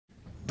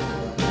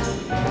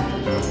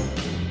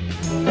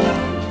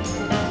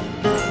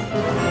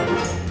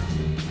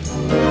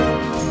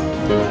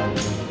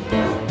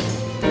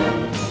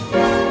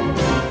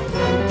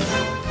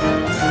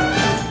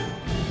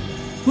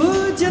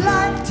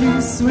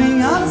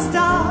swing of a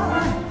star,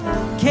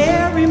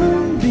 carry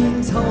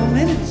moonbeams home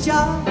in a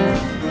jar.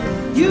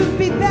 You'd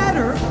be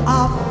better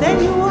off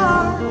than you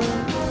are.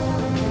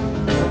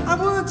 Or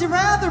would you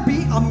rather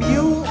be a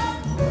mule?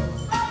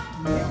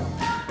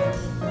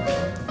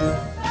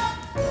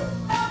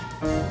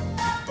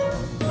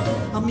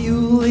 A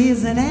mule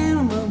is an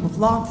animal with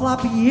long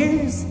floppy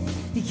ears.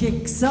 He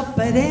kicks up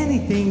at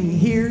anything he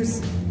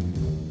hears.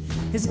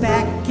 His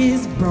back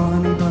is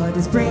brawny, but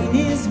his brain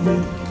is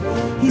weak.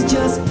 He's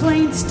just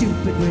plain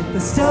stupid with a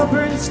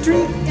stubborn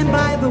streak. And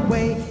by the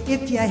way,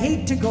 if you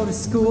hate to go to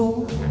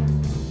school,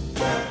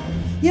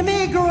 you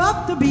may grow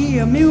up to be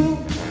a mule.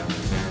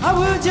 Or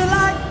would you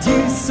like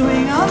to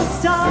swing on a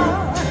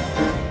star,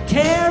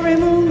 carry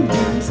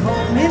moonbeams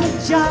home in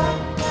a jar?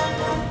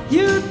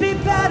 You'd be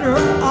better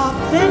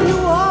off than you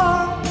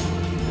are.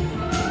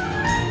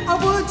 Or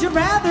would you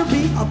rather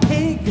be a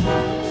pig?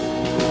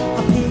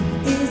 A pig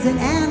is an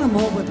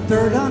animal with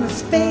dirt on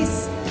his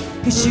face.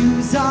 His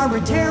shoes are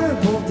a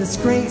terrible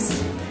disgrace.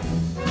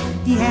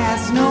 He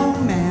has no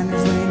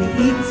manners when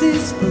he eats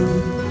his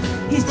food.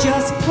 He's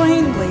just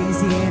plain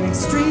lazy and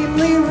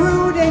extremely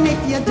rude. And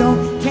if you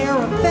don't care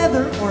a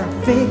feather or a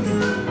fig,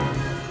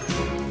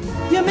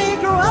 you may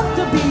grow up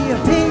to be a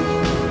pig.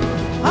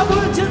 Or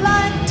would you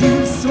like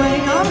to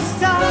swing on a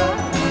star,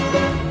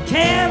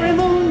 carry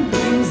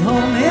moonbeams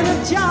home in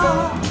a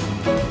jar?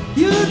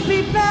 You'd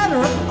be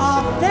better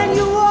off than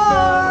you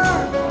are.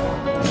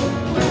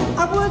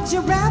 Or would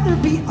you rather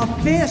be a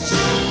fish?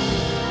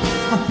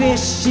 A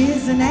fish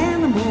is an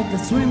animal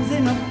that swims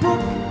in a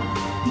brook.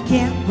 He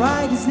can't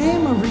write his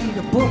name or read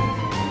a book.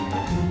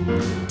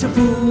 To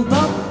fool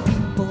the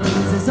people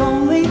is his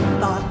only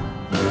thought.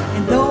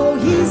 And though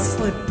he's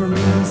slippery,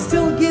 he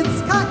still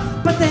gets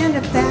caught. But then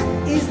if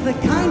that is the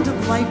kind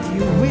of life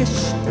you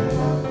wish,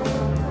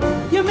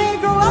 you may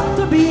grow up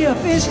to be a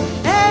fish.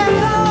 And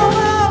all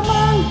the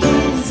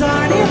monkeys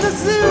aren't in the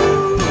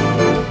zoo.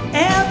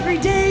 Every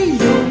day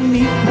you'll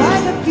meet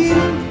quite a few.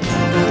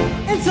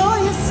 And so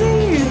you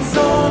see, it's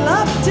all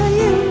up to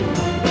you.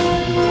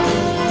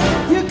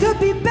 You could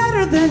be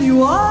better than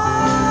you are.